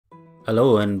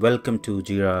Hello and welcome to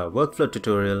Jira workflow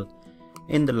tutorial.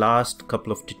 In the last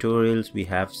couple of tutorials we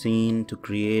have seen to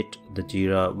create the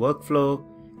Jira workflow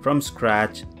from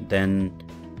scratch, then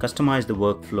customize the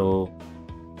workflow,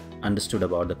 understood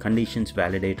about the conditions,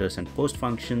 validators and post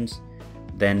functions.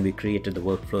 Then we created the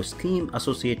workflow scheme,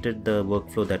 associated the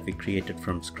workflow that we created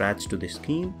from scratch to the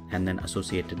scheme, and then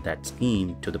associated that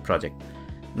scheme to the project.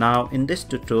 Now in this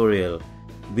tutorial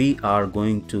we are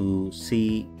going to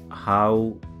see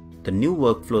how the new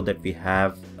workflow that we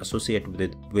have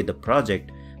associated with the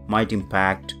project might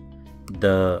impact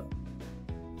the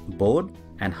board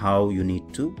and how you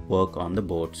need to work on the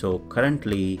board. So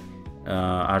currently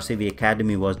RCV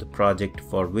Academy was the project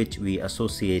for which we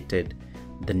associated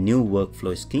the new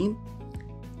workflow scheme.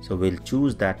 So we'll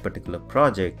choose that particular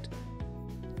project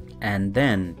and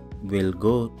then we'll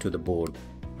go to the board,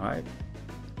 right?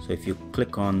 So if you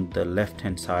click on the left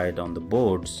hand side on the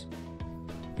boards,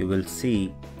 you will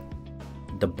see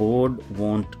the board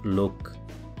won't look,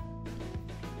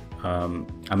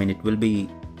 it will be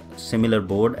similar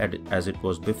board as it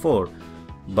was before,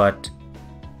 but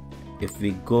if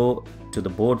we go to the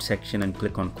board section and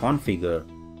click on configure,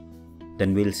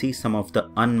 then we'll see some of the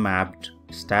unmapped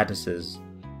statuses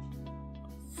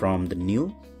from the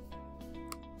new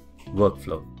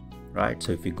workflow, right?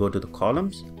 So if we go to the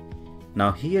columns,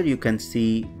 now here you can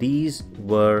see these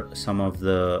were some of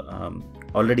the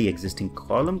already existing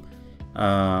column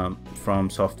from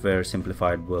software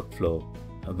simplified workflow,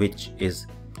 which is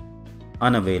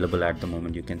unavailable at the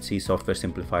moment. You can see software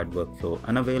simplified workflow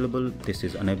unavailable. This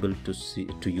is unable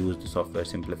to use the software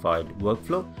simplified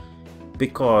workflow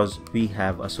because we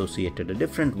have associated a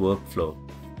different workflow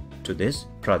to this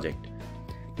project.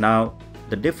 Now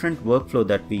the different workflow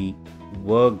that we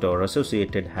worked or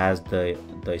associated has the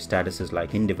statuses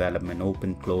like in development,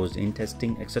 open, closed, in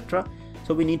testing, etc.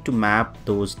 So we need to map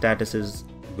those statuses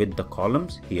with the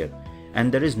columns here, and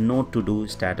there is no to do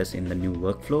status in the new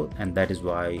workflow, and that is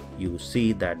why you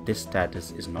see that this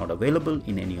status is not available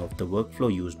in any of the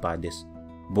workflow used by this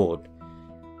board.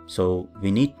 So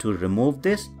we need to remove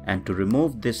this, and to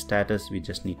remove this status we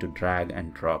just need to drag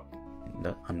and drop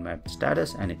the unmapped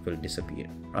status and it will disappear,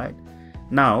 right?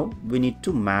 Now we need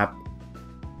to map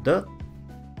the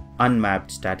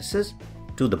unmapped statuses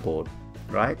to the board,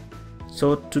 right?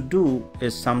 So to do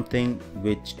is something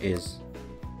which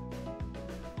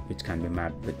can be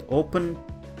mapped with open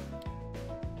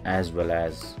as well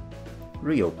as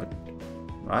reopen,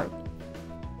 right?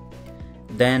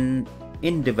 Then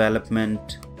in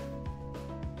development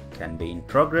can be in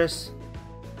progress,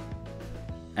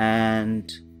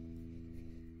 and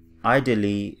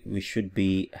ideally we should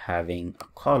be having a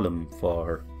column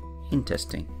for in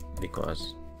testing,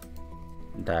 because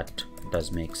that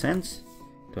does make sense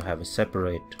to have a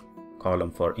separate column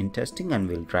for in testing, and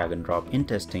we'll drag and drop in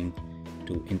testing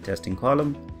to in testing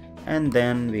column. And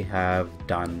then we have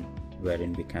done,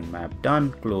 wherein we can map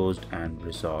done, closed and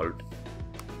resolved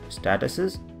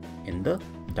statuses in the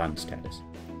done status.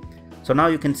 So now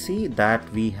you can see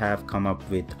that we have come up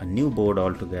with a new board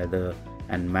altogether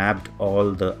and mapped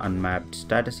all the unmapped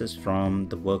statuses from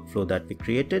the workflow that we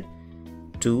created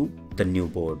to the new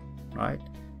board, right?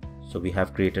 So we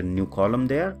have created a new column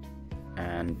there,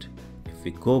 and if we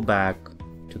go back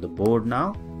to the board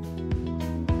now,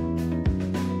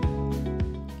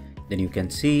 then you can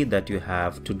see that you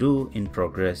have to do, in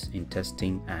progress, in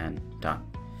testing and done.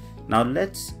 Now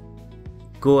let's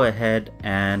go ahead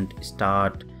and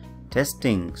start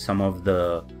testing some of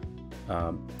the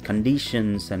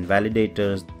conditions and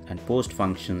validators and post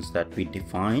functions that we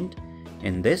defined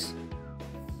in this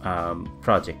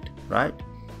project, right?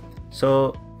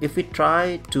 So if we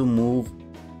try to move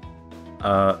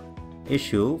a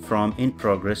issue from in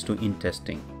progress to in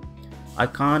testing, I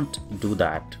can't do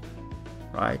that,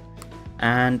 right?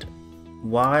 And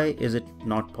why is it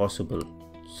not possible?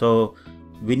 So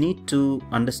we need to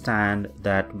understand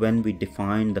that when we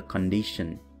define the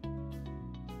condition,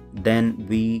 then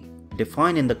we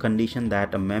define in the condition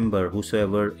that a member,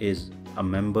 whosoever is a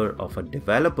member of a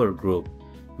developer group,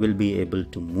 will be able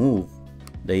to move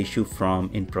the issue from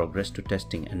in progress to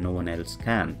testing, and no one else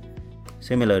can.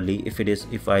 Similarly,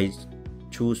 if I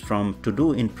choose from to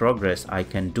do in progress, I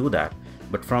can do that,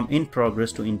 but from in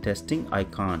progress to in testing I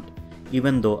can't,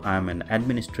 even though I'm an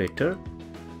administrator.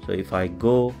 So if I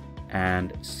go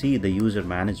and see the user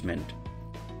management,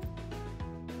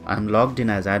 I'm logged in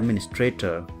as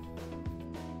administrator,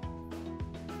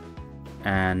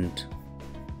 and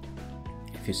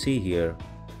if you see here,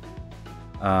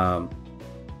 I'm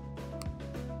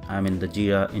in the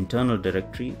Jira internal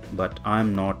directory, but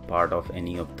I'm not part of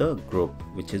any of the group,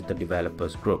 which is the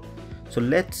developers group. So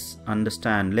let's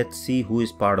understand, let's see who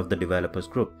is part of the developers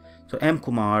group. So M.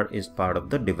 Kumar is part of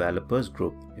the developers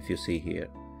group, if you see here.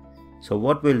 So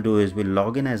what we'll do is we'll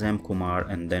log in as M. Kumar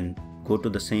and then go to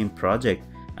the same project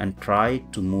and try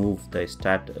to move the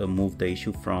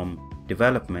issue from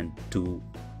development to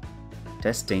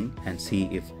testing and see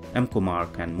if M. Kumar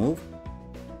can move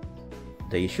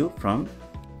the issue from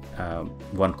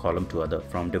one column to other,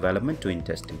 from development to in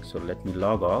testing. So let me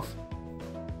log off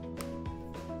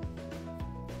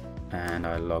and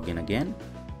I'll log in again.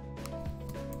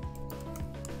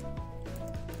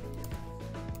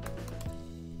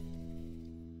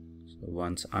 So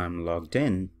once I'm logged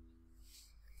in,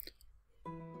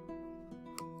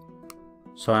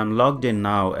 so I'm logged in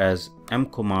now as M.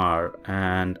 Kumar,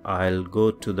 and I'll go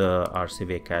to the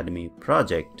RCV Academy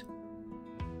project.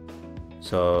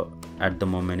 So at the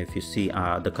moment, if you see,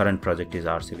 the current project is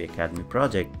RCV Academy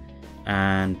project,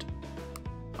 and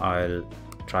I'll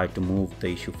try to move the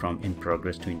issue from in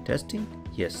progress to in testing.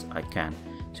 Yes, I can.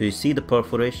 So you see the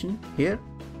perforation here,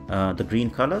 the green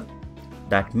color.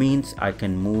 That means I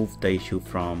can move the issue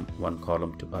from one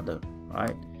column to other,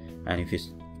 right? And if you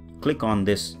click on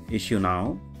this issue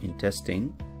now in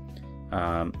testing,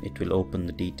 it will open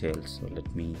the details. So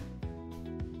let me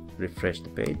refresh the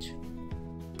page.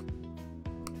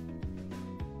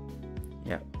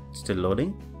 Yeah, still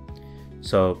loading.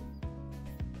 So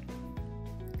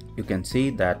you can see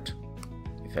that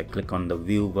if I click on the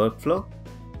view workflow,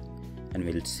 and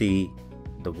we'll see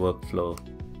the workflow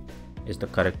is the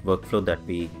correct workflow that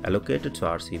we allocated. So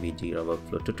RCV Jira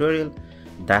workflow tutorial,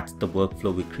 that's the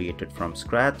workflow we created from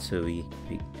scratch. So we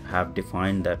have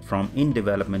defined that from in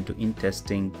development to in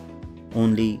testing,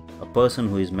 only a person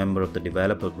who is member of the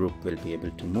developer group will be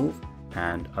able to move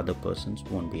and other persons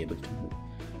won't be able to move.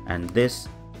 And this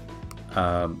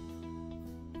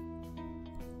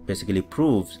basically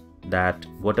proves that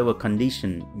whatever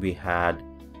condition we had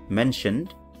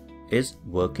mentioned is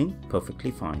working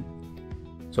perfectly fine.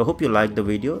 So I hope you liked the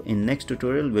video. In next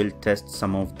tutorial, we'll test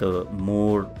some of the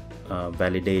more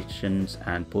validations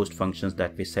and post functions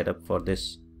that we set up for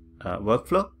this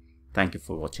workflow. Thank you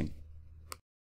for watching.